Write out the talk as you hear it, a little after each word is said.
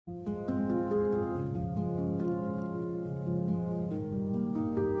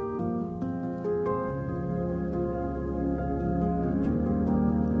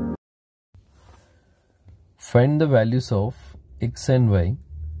Find the values of x and y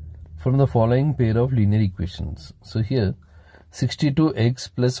from the following pair of linear equations. So here 62x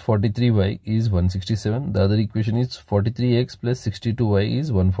plus 43y is 167. The other equation is 43x plus 62y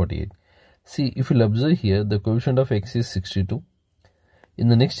is 148. See, if you'll observe here, the coefficient of x is 62. In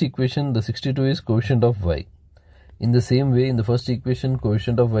the next equation, the 62 is coefficient of y. In the same way, in the first equation,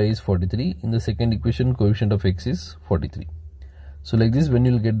 coefficient of y is 43. In the second equation, coefficient of x is 43. So like this, when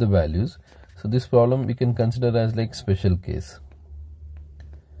you'll get the values, so this problem we can consider as like special case.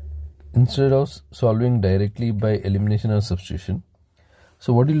 Instead of solving directly by elimination or substitution,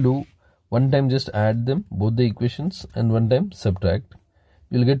 so what you'll do, one time just add them, both the equations, and one time subtract.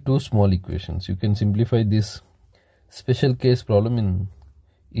 You'll get two small equations. You can simplify this special case problem in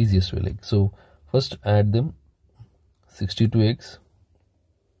easiest way. Like, so first add them, 62x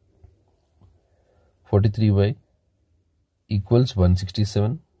 43y equals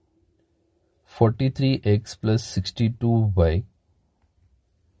 167. 43x plus 62y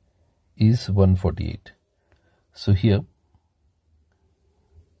is 148. So here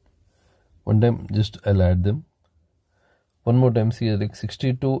one time just I'll add them. One more time, see, like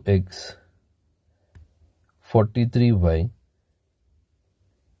 62x 43y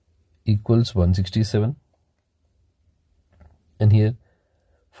equals 167, and here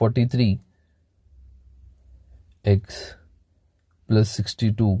 43x plus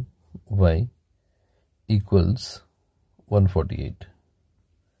 62y equals 148.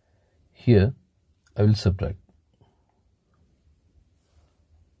 Here I will subtract.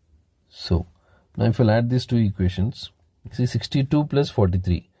 So now if I'll add these two equations, see, 62 plus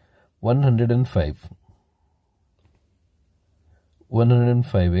 43, 105,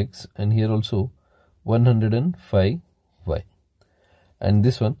 105x, and here also 105y, and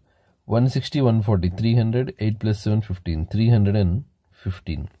this one 160, 140, 300, 8 plus 7, 15,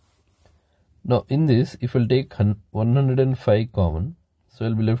 315. Now in this, if I'll take 105 common, so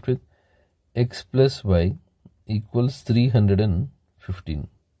I'll be left with x plus y equals 315.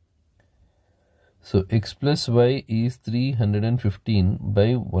 So x plus y is 315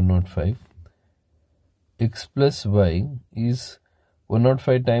 by 105. X plus y is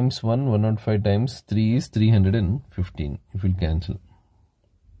 105 times 1, 105 times 3 is 315. If we'll cancel,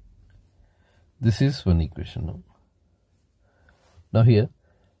 this is one equation now. Now here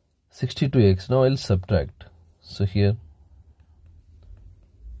 62x, now I'll subtract. So here,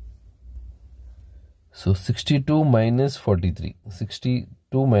 so 62 minus 43,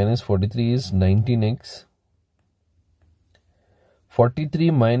 62 minus 43 is 19x.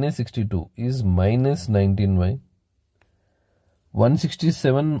 43 minus 62 is minus 19y.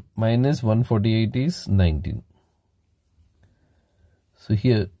 167 minus 148 is 19. So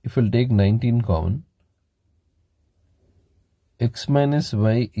here, if we'll take 19 common, x minus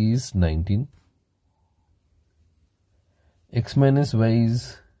y is 19. X minus y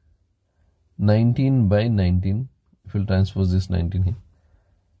is 19 by 19. If we'll transpose this 19 here,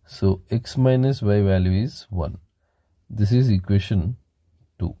 so x minus y value is 1. This is equation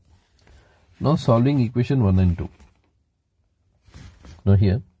 2. Now solving equation 1 and 2. Now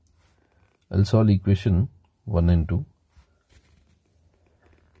here I'll solve equation 1 and 2.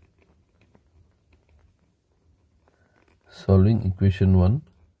 Solving equation 1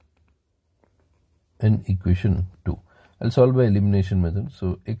 and equation 2. I'll solve by elimination method.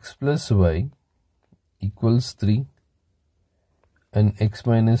 So x plus y equals 3 and x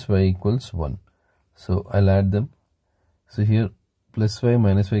minus y equals 1. So I'll add them. So here plus y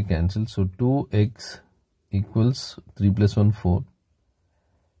minus y cancel. So 2x equals 3 plus 1 4.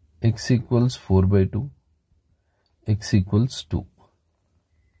 X equals 4 by 2. X equals 2.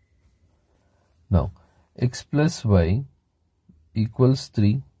 Now x plus y equals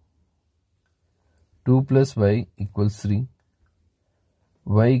 3. 2 plus y equals 3.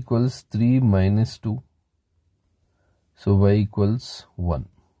 Y equals 3 minus 2. So y equals 1.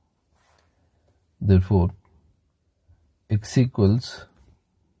 Therefore, x equals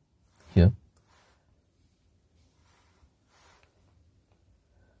here,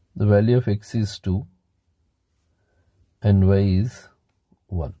 the value of x is 2 and y is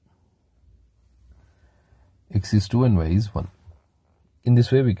 1. X is 2 and y is 1. In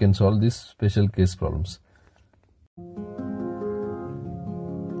this way, we can solve these special case problems.